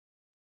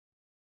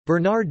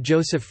Bernard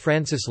Joseph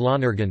Francis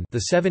Lonergan,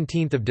 the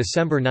 17th of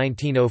December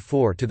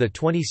 1904 to the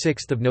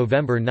 26th of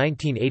November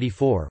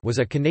 1984, was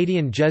a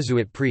Canadian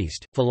Jesuit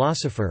priest,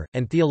 philosopher,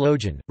 and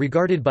theologian,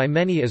 regarded by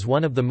many as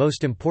one of the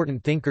most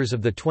important thinkers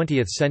of the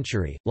 20th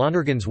century.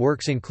 Lonergan's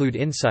works include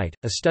Insight,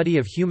 a study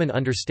of human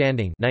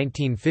understanding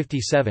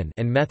 (1957)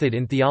 and Method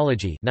in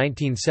Theology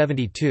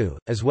 (1972),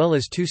 as well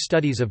as two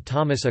studies of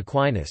Thomas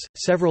Aquinas,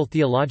 several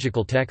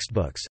theological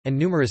textbooks, and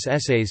numerous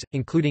essays,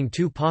 including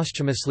two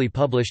posthumously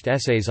published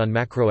essays on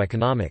macroeconomics.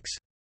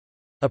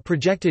 A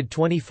projected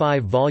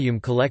 25-volume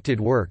collected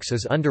works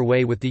is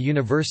underway with the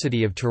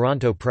University of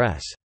Toronto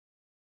Press.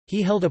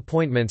 He held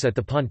appointments at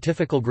the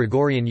Pontifical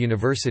Gregorian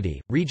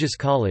University, Regis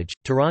College,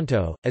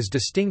 Toronto, as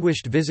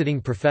Distinguished Visiting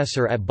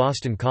Professor at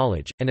Boston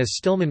College, and as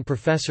Stillman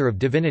Professor of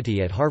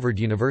Divinity at Harvard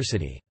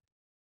University.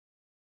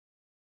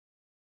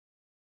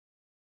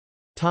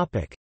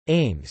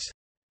 Aims.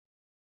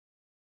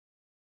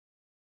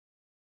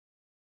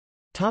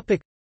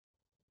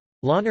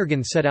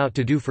 Lonergan set out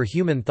to do for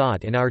human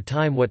thought in our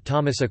time what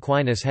Thomas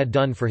Aquinas had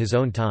done for his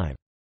own time.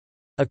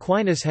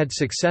 Aquinas had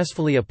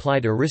successfully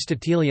applied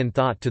Aristotelian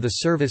thought to the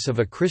service of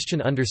a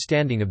Christian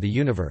understanding of the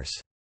universe.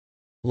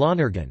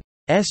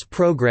 Lonergan's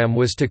program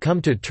was to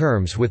come to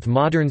terms with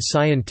modern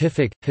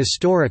scientific,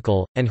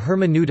 historical, and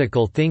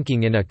hermeneutical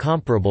thinking in a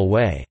comparable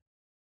way.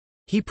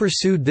 He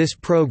pursued this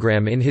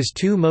program in his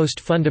two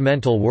most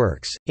fundamental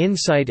works,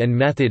 Insight and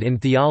Method in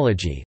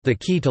Theology. The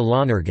key to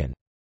Lonergan's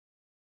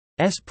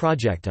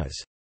project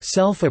is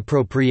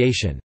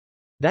self-appropriation,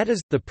 that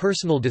is, the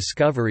personal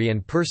discovery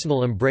and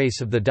personal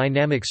embrace of the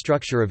dynamic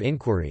structure of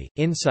inquiry,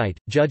 insight,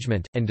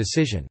 judgment, and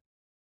decision.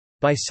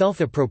 By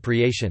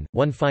self-appropriation,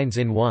 one finds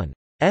in one's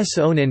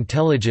own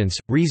intelligence,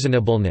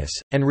 reasonableness,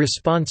 and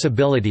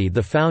responsibility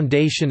the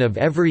foundation of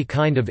every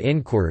kind of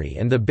inquiry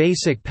and the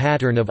basic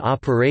pattern of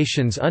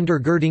operations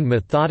undergirding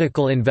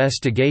methodical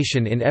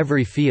investigation in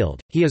every field.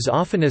 He is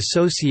often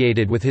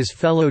associated with his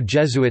fellow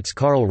Jesuits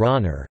Karl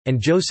Rahner and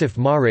Joseph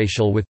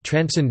Maréchal with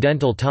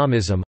transcendental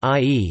Thomism,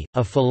 i.e.,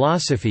 a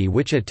philosophy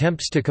which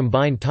attempts to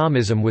combine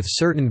Thomism with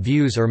certain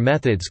views or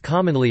methods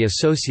commonly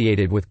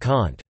associated with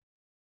Kant's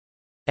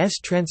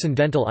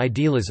transcendental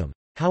idealism.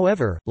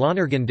 However,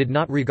 Lonergan did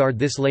not regard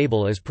this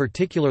label as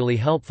particularly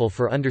helpful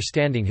for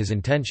understanding his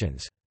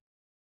intentions.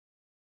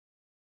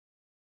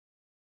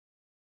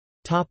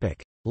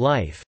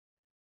 Life.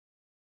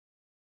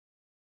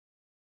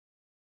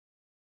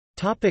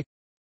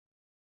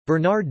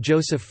 Bernard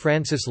Joseph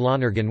Francis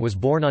Lonergan was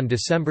born on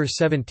December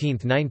 17,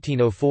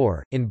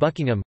 1904, in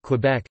Buckingham,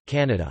 Quebec,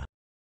 Canada.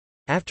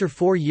 After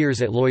 4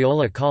 years at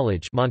Loyola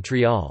College,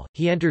 Montreal,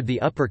 he entered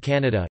the Upper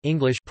Canada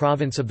English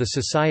province of the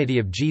Society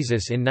of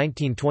Jesus in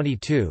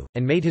 1922,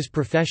 and made his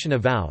profession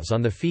of vows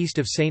on the feast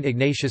of Saint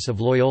Ignatius of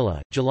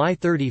Loyola, July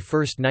 31,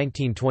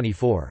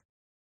 1924.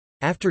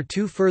 After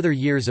 2 further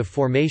years of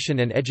formation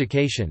and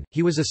education,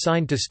 he was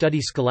assigned to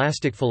study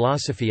scholastic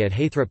philosophy at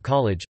Haythrop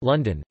College,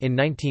 London, in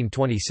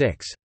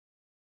 1926.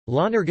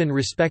 Lonergan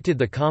respected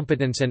the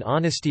competence and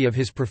honesty of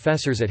his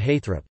professors at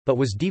Haythrop, but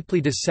was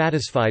deeply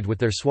dissatisfied with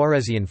their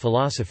Suarezian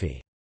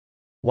philosophy.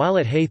 While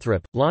at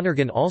Haythrop,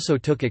 Lonergan also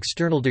took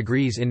external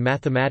degrees in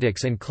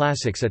mathematics and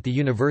classics at the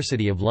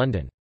University of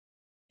London.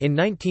 In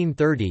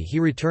 1930 he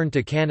returned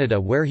to Canada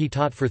where he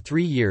taught for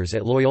 3 years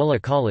at Loyola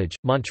College,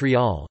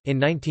 Montreal. In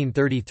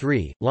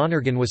 1933,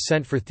 Lonergan was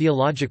sent for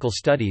theological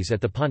studies at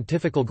the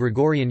Pontifical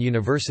Gregorian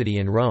University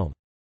in Rome.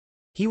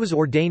 He was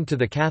ordained to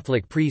the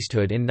Catholic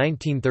priesthood in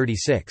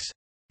 1936.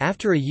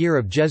 After a year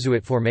of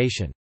Jesuit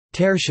formation,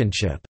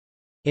 tertianship,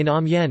 in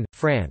Amiens,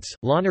 France,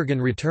 Lonergan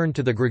returned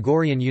to the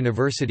Gregorian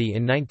University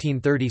in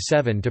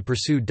 1937 to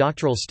pursue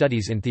doctoral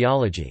studies in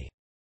theology.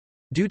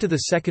 Due to the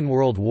Second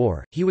World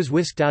War, he was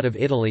whisked out of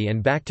Italy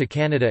and back to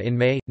Canada in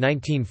May,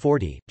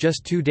 1940,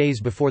 just 2 days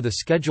before the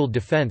scheduled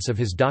defense of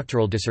his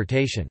doctoral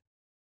dissertation.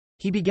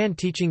 He began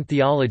teaching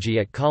theology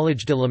at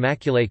Collège de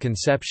l'Immaculée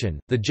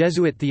Conception, the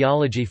Jesuit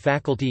theology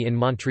faculty in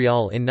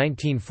Montreal in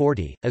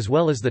 1940, as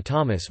well as the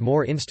Thomas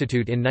More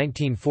Institute in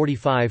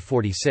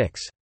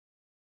 1945–46.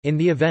 In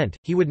the event,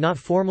 he would not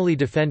formally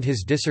defend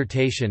his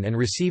dissertation and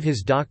receive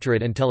his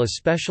doctorate until a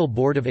special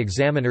board of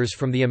examiners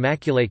from the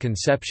Immaculée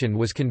Conception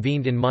was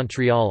convened in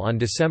Montreal on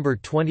December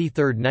 23,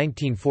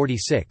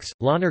 1946.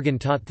 Lonergan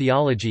taught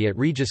theology at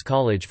Regis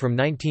College from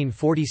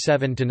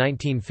 1947 to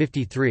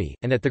 1953,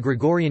 and at the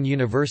Gregorian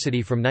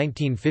University from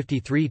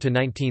 1953 to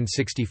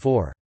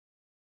 1964.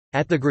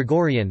 At the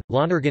Gregorian,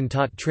 Lonergan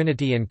taught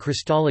Trinity and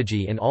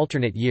Christology in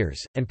alternate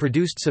years, and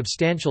produced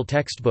substantial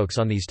textbooks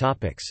on these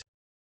topics.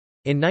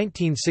 In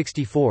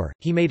 1964,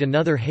 he made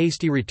another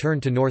hasty return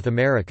to North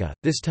America,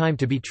 this time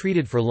to be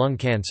treated for lung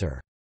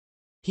cancer.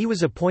 He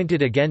was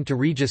appointed again to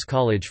Regis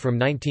College from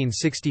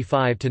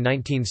 1965 to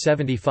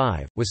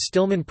 1975, was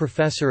Stillman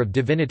Professor of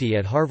Divinity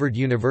at Harvard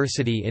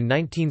University in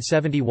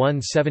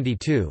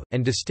 1971–72,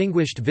 and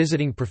Distinguished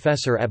Visiting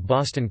Professor at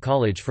Boston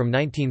College from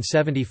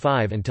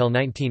 1975 until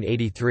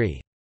 1983.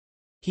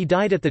 He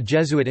died at the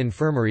Jesuit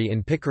Infirmary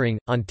in Pickering,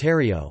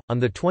 Ontario, on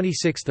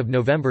 26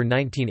 November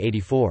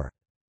 1984.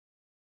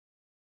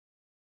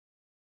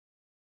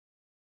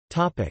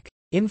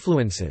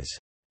 Influences.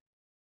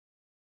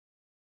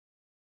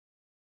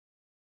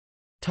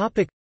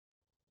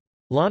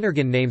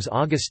 Lonergan names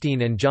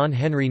Augustine and John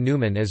Henry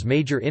Newman as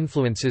major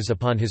influences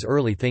upon his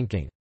early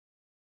thinking.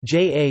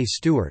 J. A.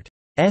 Stewart's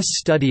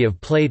study of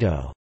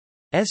Plato's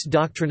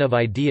doctrine of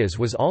ideas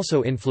was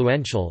also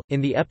influential.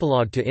 In the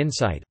epilogue to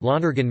Insight,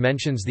 Lonergan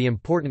mentions the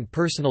important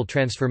personal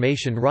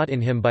transformation wrought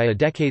in him by a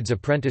decade's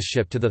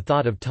apprenticeship to the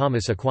thought of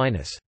Thomas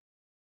Aquinas.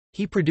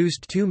 He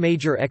produced two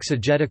major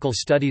exegetical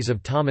studies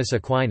of Thomas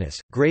Aquinas,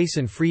 Grace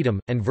and Freedom,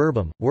 and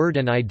Verbum, Word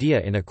and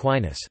Idea in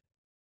Aquinas.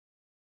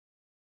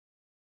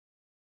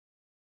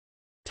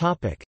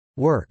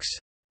 Works.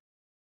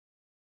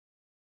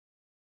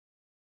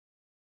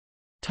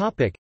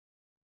 The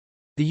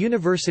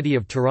University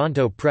of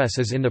Toronto Press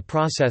is in the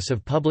process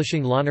of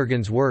publishing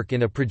Lonergan's work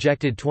in a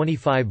projected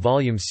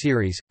 25-volume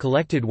series,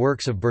 Collected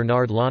Works of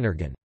Bernard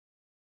Lonergan.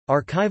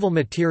 Archival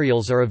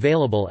materials are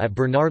available at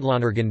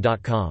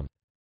bernardlonergan.com.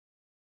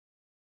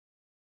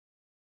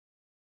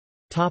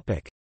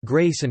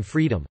 Grace and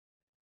Freedom.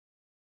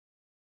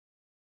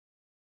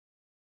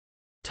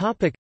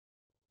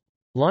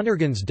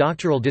 Lonergan's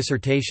doctoral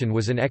dissertation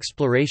was an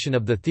exploration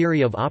of the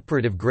theory of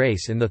operative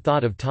grace in the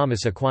thought of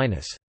Thomas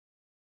Aquinas.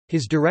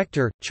 His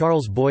director,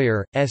 Charles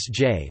Boyer,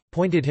 S.J.,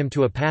 pointed him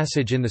to a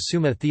passage in the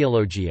Summa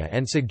Theologia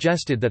and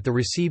suggested that the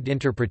received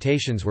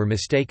interpretations were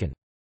mistaken.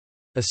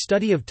 A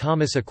study of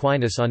Thomas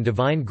Aquinas on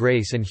divine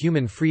grace and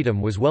human freedom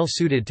was well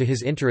suited to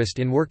his interest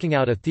in working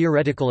out a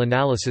theoretical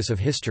analysis of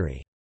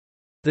history.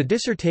 The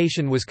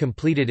dissertation was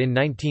completed in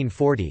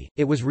 1940.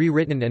 It was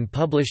rewritten and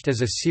published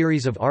as a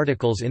series of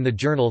articles in the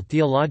journal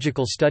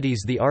Theological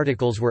Studies. The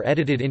articles were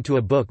edited into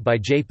a book by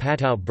J.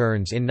 Patout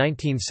Burns in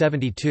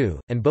 1972,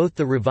 and both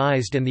the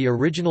revised and the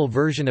original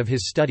version of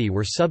his study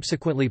were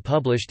subsequently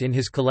published in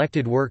his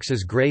collected works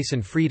as Grace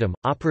and Freedom,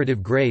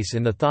 Operative Grace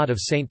in the Thought of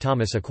St.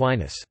 Thomas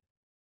Aquinas.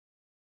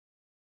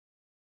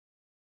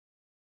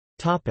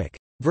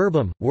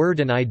 Verbum, Word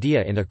and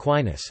Idea in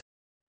Aquinas.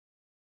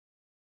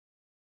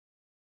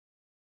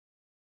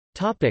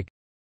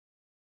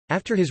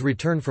 After his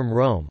return from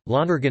Rome,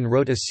 Lonergan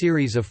wrote a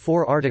series of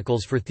 4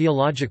 articles for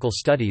theological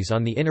studies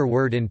on the inner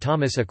word in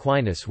Thomas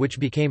Aquinas, which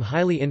became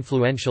highly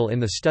influential in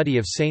the study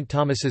of St.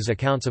 Thomas's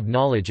accounts of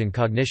knowledge and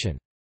cognition.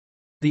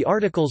 The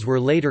articles were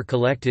later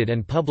collected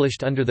and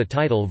published under the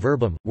title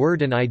Verbum,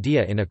 Word and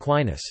Idea in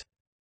Aquinas.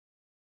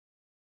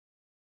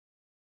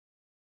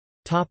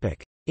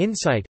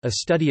 Insight, a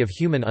study of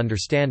human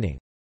understanding.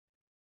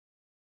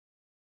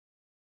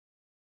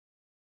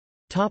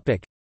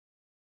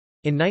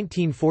 In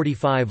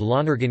 1945,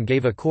 Lonergan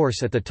gave a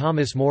course at the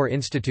Thomas More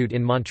Institute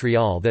in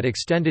Montreal that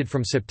extended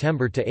from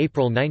September to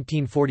April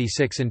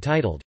 1946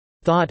 entitled,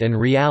 "Thought and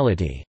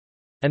Reality",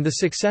 and the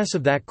success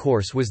of that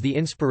course was the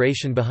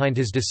inspiration behind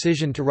his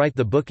decision to write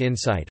the book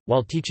Insight.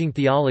 While teaching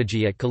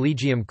theology at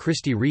Collegium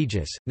Christi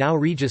Regis, now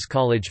Regis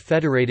College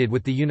federated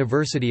with the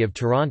University of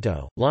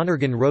Toronto,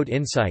 Lonergan wrote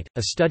Insight,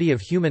 a study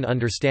of human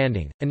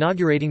understanding,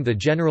 inaugurating the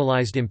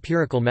generalized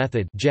empirical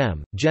method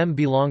 (GEM). GEM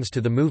belongs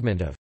to the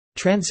movement of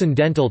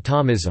Transcendental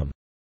Thomism,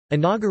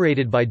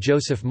 inaugurated by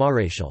Joseph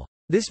Maréchal.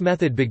 This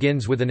method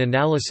begins with an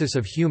analysis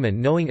of human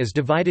knowing as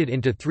divided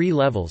into 3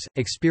 levels: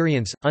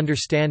 experience,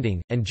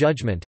 understanding, and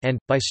judgment, and,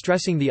 by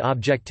stressing the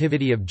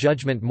objectivity of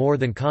judgment more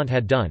than Kant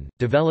had done,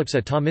 develops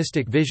a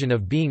Thomistic vision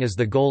of being as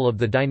the goal of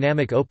the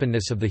dynamic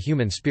openness of the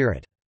human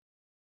spirit.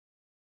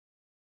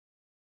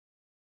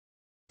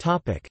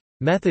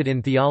 Method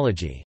in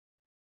theology.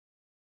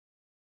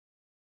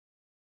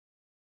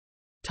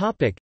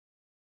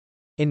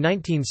 In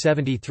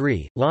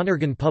 1973,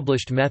 Lonergan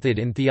published Method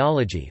in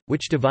Theology,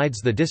 which divides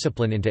the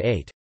discipline into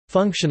 8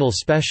 functional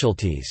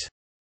specialties.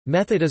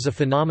 Method is a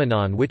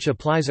phenomenon which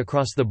applies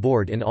across the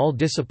board in all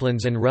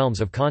disciplines and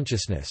realms of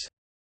consciousness.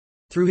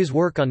 Through his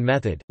work on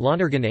method,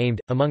 Lonergan aimed,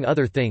 among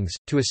other things,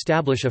 to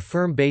establish a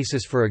firm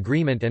basis for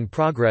agreement and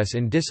progress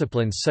in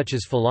disciplines such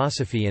as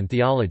philosophy and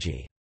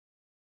theology.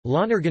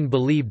 Lonergan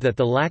believed that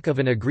the lack of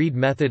an agreed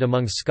method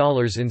among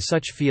scholars in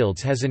such fields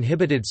has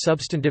inhibited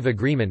substantive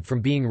agreement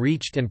from being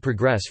reached and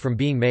progress from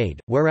being made,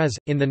 whereas,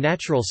 in the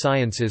natural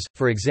sciences,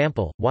 for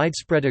example,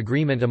 widespread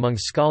agreement among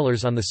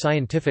scholars on the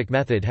scientific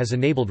method has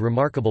enabled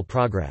remarkable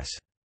progress.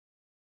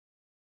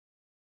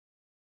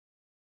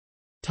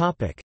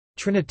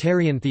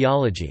 Trinitarian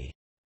theology.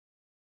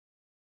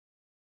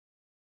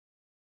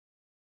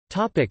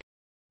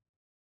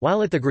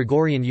 While at the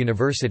Gregorian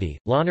University,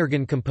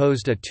 Lonergan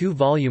composed a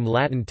 2-volume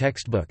Latin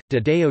textbook, De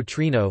Deo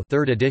Trino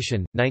 3rd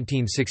edition,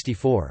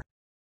 1964.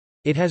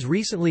 It has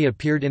recently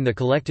appeared in the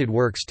collected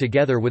works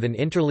together with an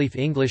interleaf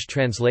English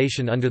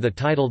translation under the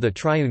title The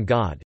Triune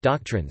God,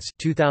 Doctrines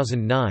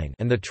 2009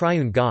 and The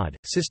Triune God,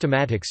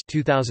 Systematics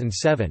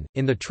 2007.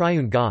 In The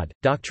Triune God,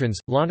 Doctrines,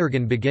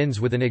 Lonergan begins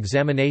with an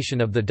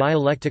examination of the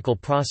dialectical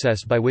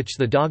process by which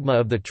the dogma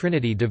of the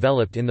Trinity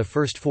developed in the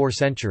first 4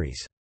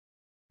 centuries.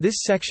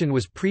 This section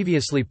was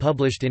previously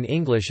published in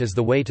English as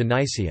The Way to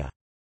Nicaea.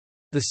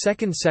 The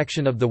second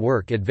section of the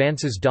work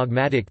advances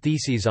dogmatic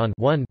theses on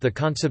 1 the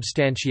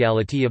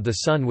consubstantiality of the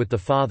Son with the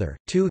Father,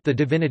 2 the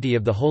divinity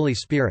of the Holy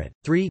Spirit,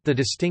 3 the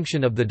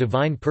distinction of the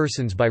divine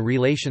persons by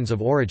relations of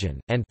origin,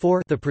 and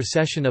 4 the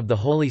procession of the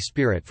Holy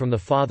Spirit from the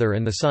Father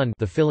and the Son,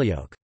 the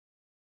Filioque.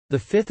 The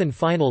fifth and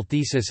final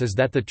thesis is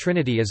that the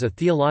Trinity is a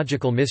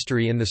theological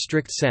mystery in the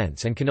strict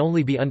sense and can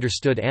only be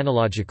understood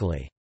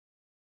analogically.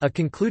 A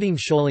concluding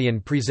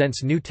Scholian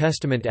presents New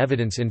Testament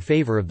evidence in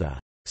favor of the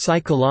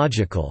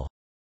psychological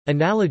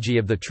analogy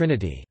of the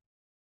Trinity.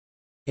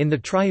 In The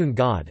Triune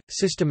God,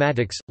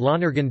 Systematics,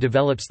 Lonergan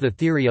develops the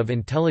theory of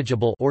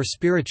intelligible or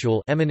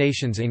spiritual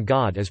emanations in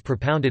God as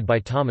propounded by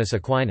Thomas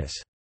Aquinas.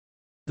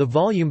 The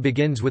volume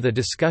begins with a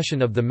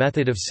discussion of the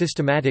method of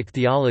systematic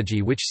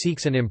theology which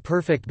seeks an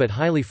imperfect but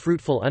highly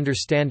fruitful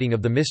understanding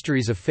of the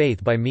mysteries of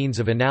faith by means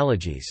of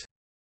analogies.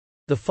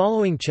 The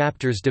following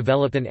chapters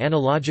develop an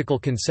analogical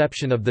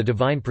conception of the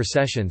divine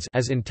processions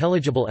as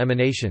intelligible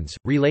emanations,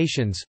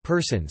 relations,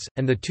 persons,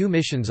 and the two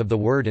missions of the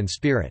Word and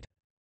Spirit.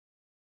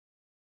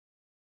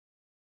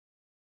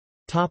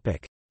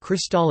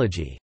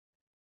 Christology.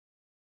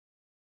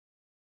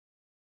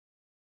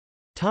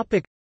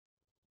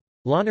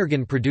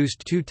 Lonergan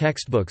produced two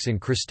textbooks in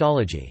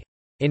Christology.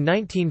 In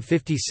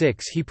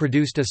 1956 he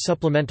produced a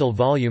supplemental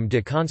volume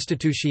De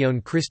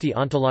Constitutione Christi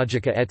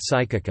Ontologica et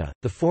Psychica.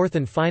 The fourth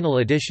and final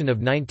edition of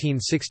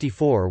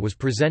 1964 was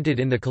presented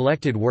in the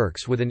collected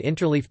works with an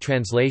interleaf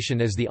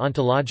translation as The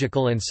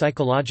Ontological and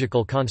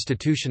Psychological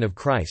Constitution of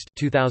Christ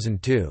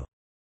 2002.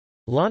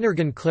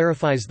 Lonergan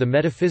clarifies the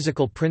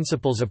metaphysical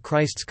principles of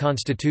Christ's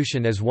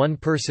constitution as one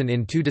person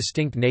in two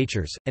distinct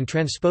natures, and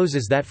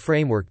transposes that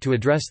framework to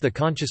address the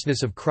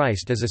consciousness of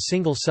Christ as a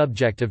single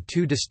subject of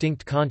two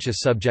distinct conscious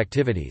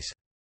subjectivities.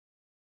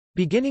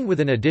 Beginning with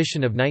an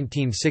edition of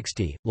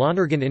 1960,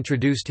 Lonergan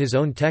introduced his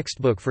own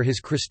textbook for his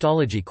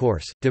Christology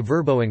course, De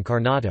Verbo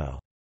Incarnato.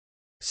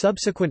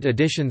 Subsequent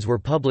editions were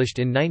published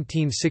in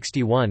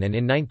 1961 and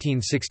in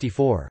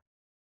 1964.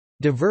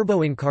 De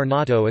Verbo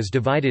Incarnato is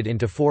divided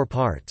into four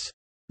parts.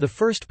 The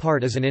first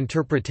part is an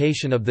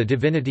interpretation of the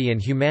divinity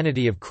and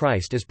humanity of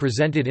Christ as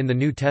presented in the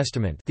New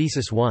Testament,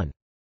 Thesis 1.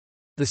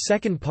 The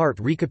second part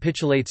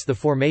recapitulates the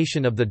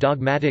formation of the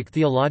dogmatic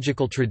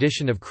theological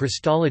tradition of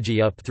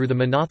Christology up through the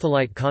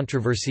Monothelite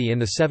controversy in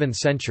the 7th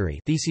century,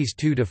 Theses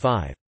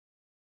 2–5.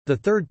 The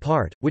third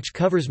part, which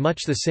covers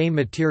much the same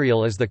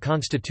material as the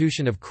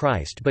Constitution of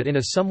Christ but in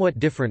a somewhat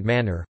different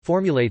manner,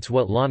 formulates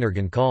what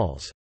Lonergan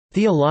calls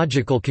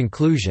theological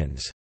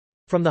conclusions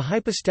from the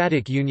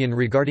hypostatic union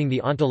regarding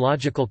the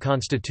ontological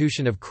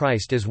constitution of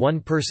Christ as one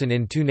person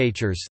in two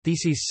natures,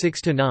 Theses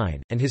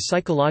 6–9, and his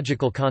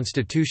psychological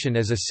constitution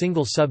as a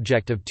single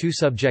subject of two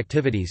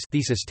subjectivities,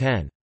 Thesis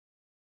 10.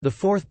 The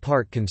fourth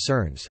part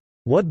concerns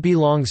what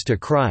belongs to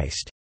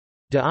Christ,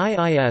 de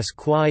iis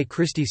quae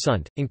Christi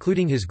sunt,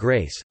 including his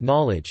grace,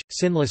 knowledge,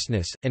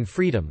 sinlessness, and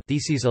freedom,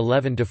 Theses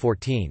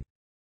 11–14.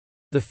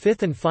 The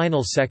fifth and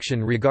final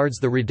section regards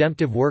the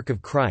redemptive work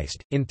of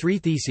Christ, in three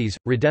theses: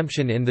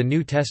 redemption in the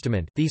New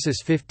Testament,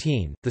 Thesis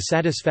 15, the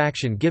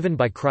satisfaction given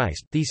by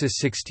Christ, Thesis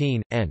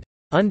 16, and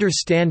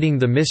understanding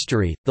the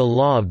mystery, the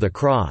law of the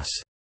cross,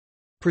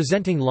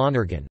 presenting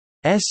Lonergan's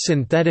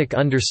synthetic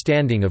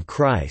understanding of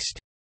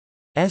Christ's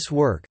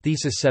work,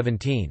 Thesis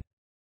 17.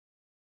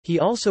 He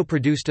also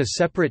produced a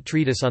separate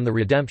treatise on the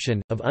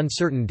redemption, of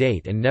uncertain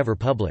date and never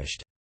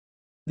published.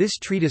 This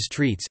treatise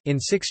treats, in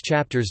 6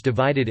 chapters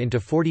divided into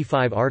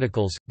 45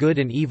 articles, good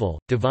and evil,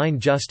 divine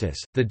justice,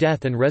 the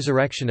death and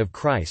resurrection of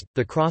Christ,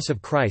 the cross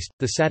of Christ,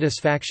 the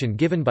satisfaction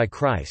given by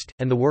Christ,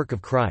 and the work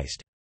of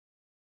Christ.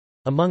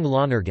 Among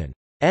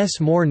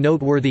Lonergan's more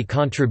noteworthy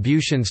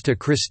contributions to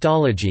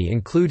Christology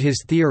include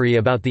his theory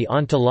about the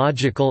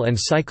ontological and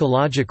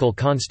psychological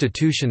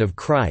constitution of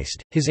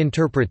Christ, his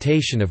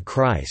interpretation of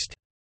Christ's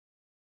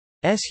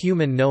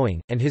human knowing,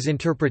 and his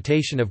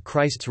interpretation of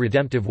Christ's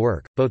redemptive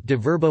work. Both De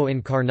Verbo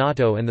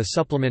Incarnato and the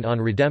supplement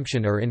on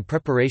redemption are in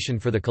preparation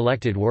for the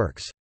collected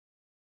works.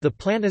 The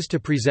plan is to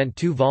present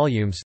 2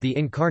 volumes, The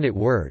Incarnate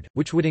Word,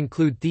 which would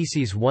include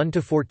Theses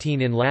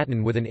 1–14 in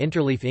Latin with an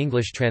interleaf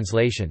English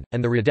translation,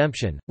 and The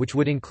Redemption, which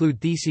would include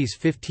Theses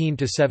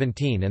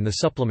 15–17 and the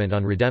supplement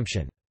on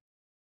redemption.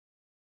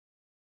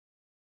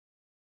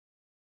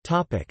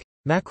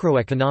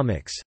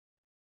 Macroeconomics.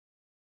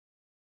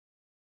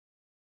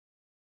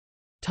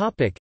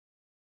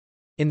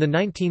 In the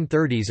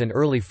 1930s and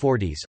early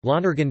 40s,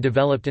 Lonergan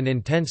developed an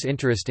intense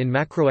interest in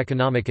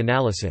macroeconomic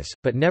analysis,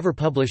 but never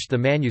published the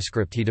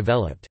manuscript he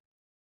developed.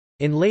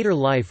 In later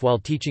life while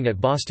teaching at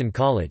Boston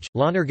College,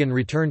 Lonergan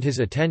returned his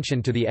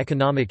attention to the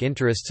economic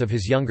interests of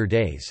his younger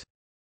days.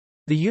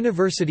 The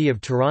University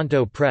of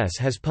Toronto Press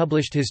has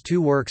published his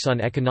 2 works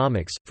on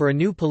economics, For a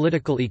New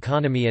Political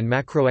Economy and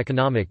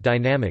Macroeconomic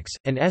Dynamics,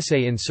 an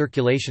essay in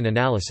circulation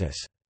analysis.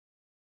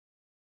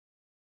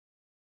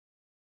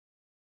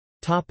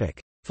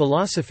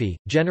 Philosophy,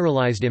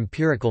 generalized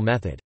empirical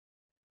method.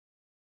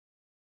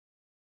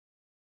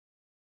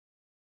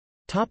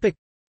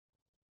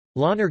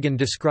 Lonergan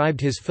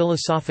described his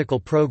philosophical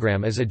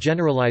program as a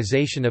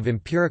generalization of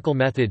empirical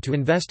method to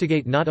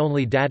investigate not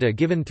only data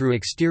given through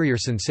exterior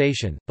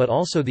sensation, but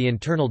also the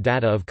internal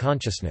data of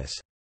consciousness.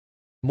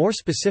 More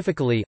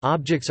specifically,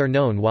 objects are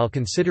known while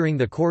considering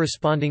the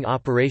corresponding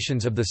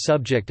operations of the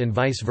subject and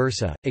vice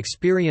versa,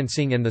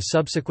 experiencing and the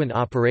subsequent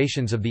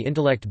operations of the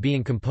intellect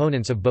being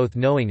components of both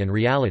knowing and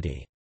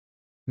reality.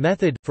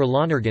 Method, for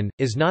Lonergan,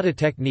 is not a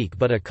technique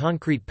but a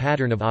concrete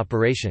pattern of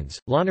operations.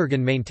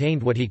 Lonergan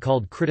maintained what he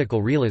called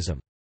critical realism.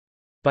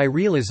 By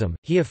realism,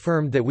 he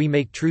affirmed that we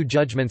make true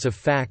judgments of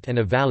fact and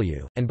of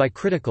value, and by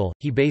critical,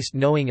 he based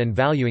knowing and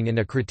valuing in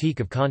a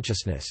critique of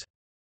consciousness.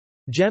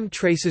 GEM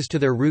traces to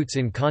their roots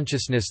in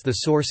consciousness the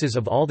sources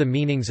of all the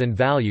meanings and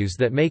values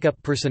that make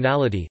up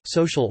personality,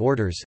 social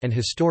orders, and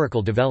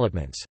historical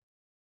developments.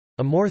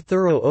 A more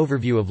thorough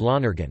overview of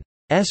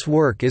Lonergan's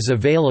work is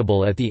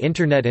available at the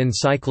Internet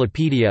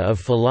Encyclopedia of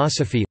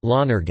Philosophy.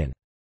 Lonergan's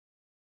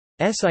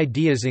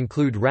ideas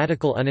include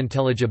radical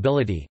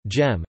unintelligibility,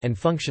 GEM, and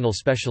functional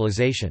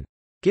specialization.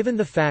 Given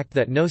the fact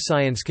that no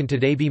science can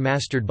today be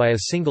mastered by a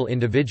single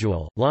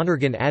individual,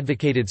 Lonergan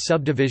advocated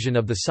subdivision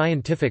of the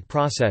scientific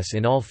process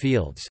in all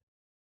fields.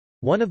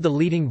 One of the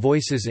leading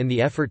voices in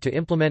the effort to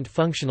implement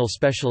functional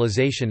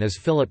specialization is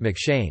Philip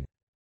McShane.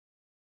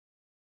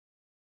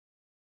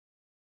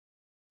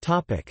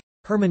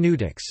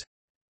 Hermeneutics.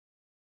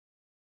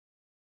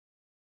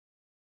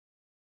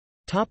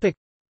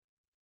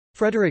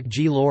 Frederick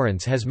G.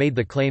 Lawrence has made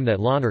the claim that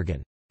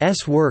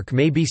Lonergan's work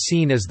may be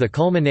seen as the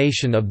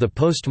culmination of the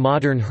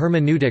postmodern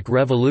hermeneutic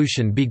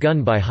revolution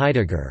begun by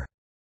Heidegger.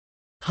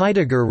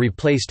 Heidegger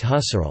replaced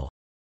Husserl's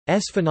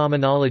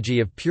phenomenology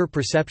of pure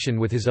perception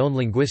with his own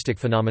linguistic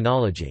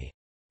phenomenology.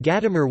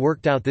 Gadamer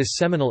worked out this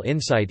seminal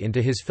insight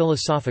into his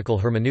philosophical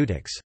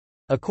hermeneutics.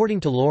 According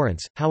to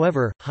Lawrence,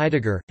 however,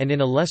 Heidegger, and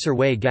in a lesser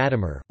way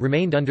Gadamer,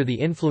 remained under the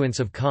influence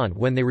of Kant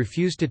when they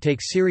refused to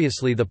take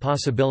seriously the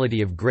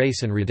possibility of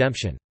grace and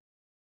redemption.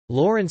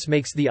 Lawrence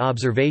makes the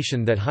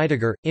observation that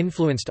Heidegger,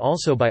 influenced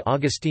also by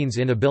Augustine's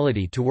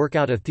inability to work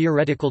out a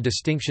theoretical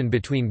distinction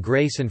between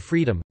grace and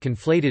freedom,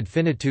 conflated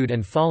finitude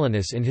and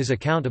fallenness in his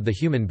account of the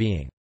human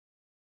being.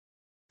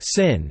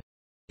 Sin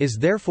is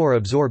therefore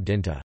absorbed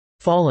into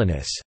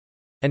fallenness,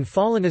 and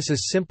fallenness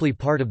is simply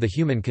part of the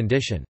human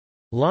condition.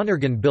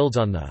 Lonergan builds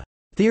on the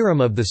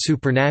theorem of the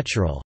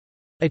supernatural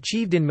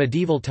achieved in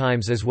medieval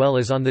times as well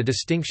as on the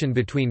distinction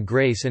between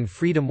grace and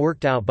freedom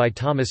worked out by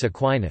Thomas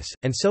Aquinas,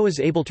 and so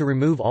is able to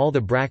remove all the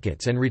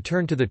brackets and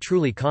return to the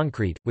truly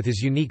concrete, with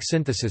his unique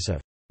synthesis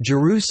of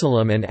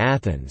Jerusalem and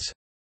Athens.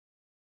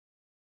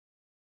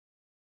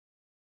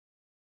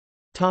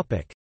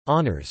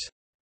 Honours.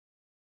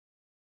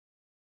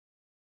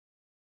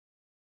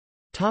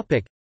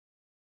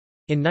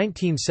 In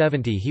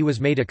 1970 he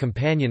was made a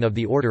Companion of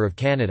the Order of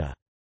Canada.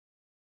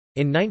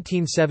 In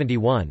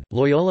 1971,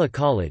 Loyola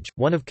College,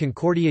 one of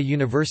Concordia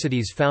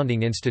University's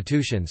founding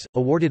institutions,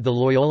 awarded the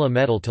Loyola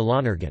Medal to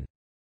Lonergan.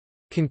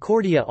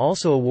 Concordia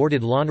also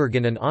awarded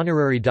Lonergan an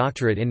honorary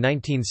doctorate in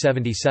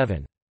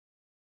 1977.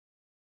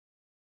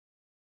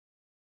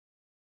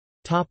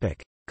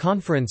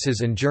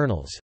 Conferences and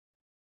journals.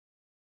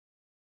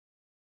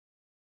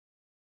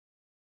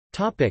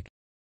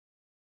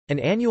 An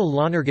annual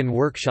Lonergan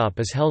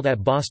workshop is held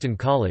at Boston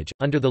College,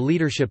 under the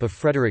leadership of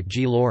Frederick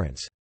G.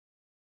 Lawrence.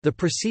 The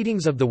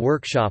proceedings of the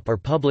workshop are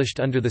published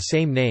under the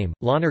same name,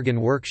 Lonergan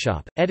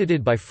Workshop,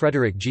 edited by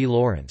Frederick G.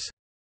 Lawrence.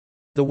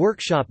 The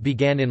workshop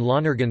began in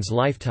Lonergan's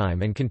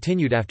lifetime and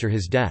continued after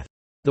his death.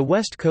 The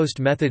West Coast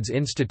Methods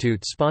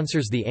Institute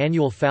sponsors the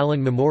annual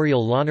Fallon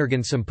Memorial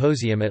Lonergan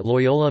Symposium at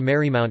Loyola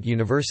Marymount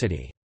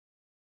University.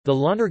 The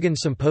Lonergan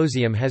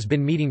Symposium has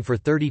been meeting for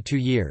 32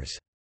 years.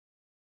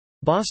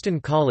 Boston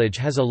College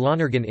has a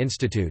Lonergan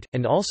Institute,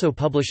 and also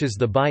publishes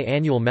the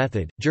bi-annual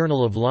Method,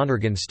 Journal of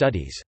Lonergan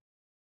Studies.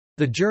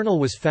 The journal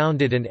was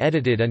founded and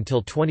edited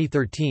until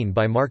 2013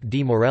 by Mark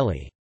D.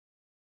 Morelli.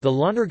 The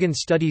Lonergan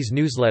Studies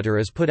newsletter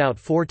is put out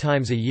 4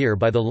 times a year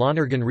by the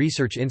Lonergan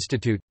Research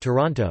Institute,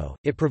 Toronto.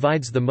 It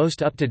provides the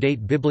most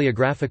up-to-date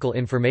bibliographical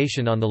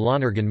information on the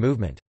Lonergan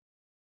movement.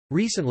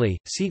 Recently,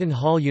 Seton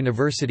Hall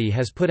University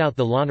has put out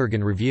the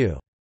Lonergan Review.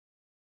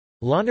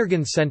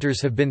 Lonergan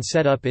centers have been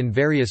set up in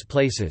various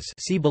places.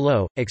 See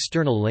below,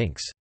 external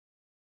links.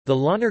 The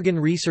Lonergan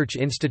Research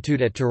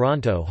Institute at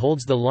Toronto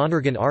holds the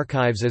Lonergan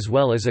Archives as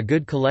well as a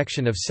good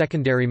collection of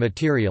secondary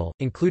material,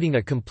 including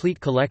a complete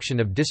collection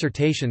of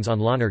dissertations on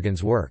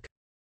Lonergan's work.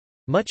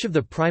 Much of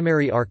the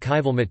primary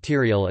archival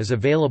material is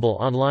available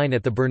online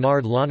at the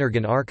Bernard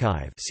Lonergan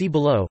Archive. See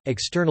below,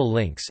 external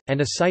links, and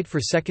a site for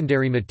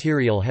secondary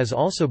material has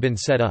also been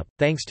set up,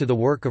 thanks to the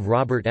work of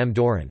Robert M.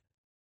 Doran.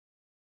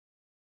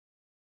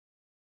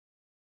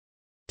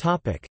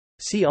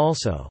 See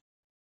also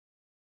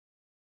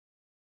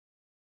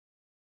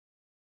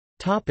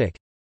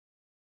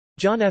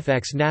John F.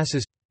 X.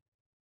 Nassas.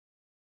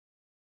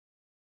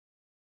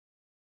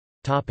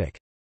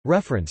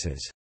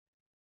 References.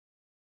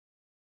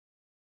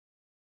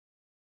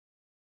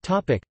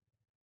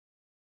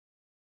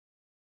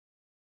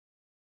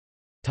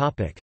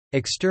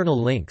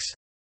 External links.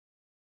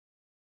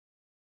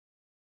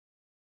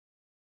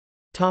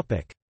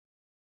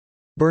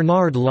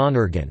 Bernard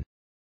Lonergan,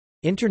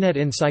 Internet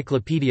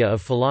Encyclopedia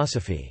of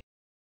Philosophy.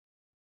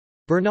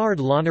 Bernard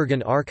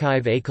Lonergan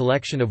Archive, a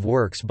collection of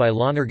works by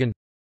Lonergan.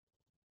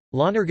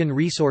 Lonergan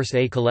Resource,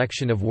 a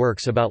collection of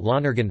works about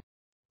Lonergan.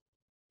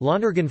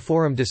 Lonergan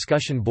Forum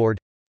Discussion Board.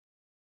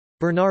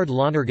 Bernard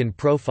Lonergan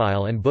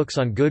Profile and books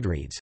on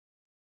Goodreads.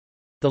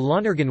 The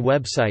Lonergan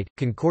website,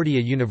 Concordia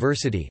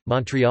University,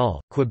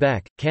 Montreal,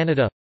 Quebec,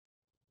 Canada.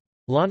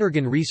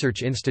 Lonergan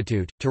Research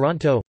Institute,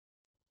 Toronto.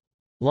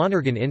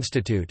 Lonergan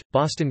Institute,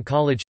 Boston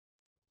College.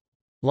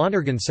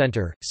 Lonergan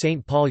Centre,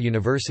 St. Paul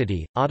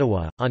University,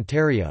 Ottawa,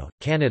 Ontario,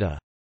 Canada.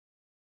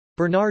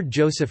 Bernard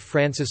Joseph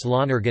Francis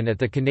Lonergan at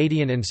the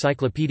Canadian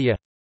Encyclopedia.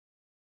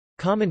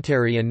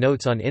 Commentary and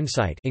notes on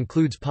Insight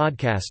includes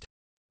podcast.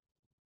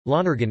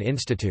 Lonergan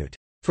Institute,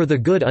 for the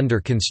Good under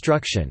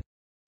construction,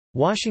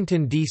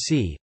 Washington,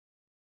 D.C.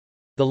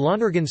 The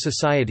Lonergan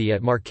Society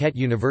at Marquette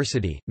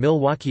University,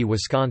 Milwaukee,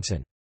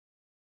 Wisconsin.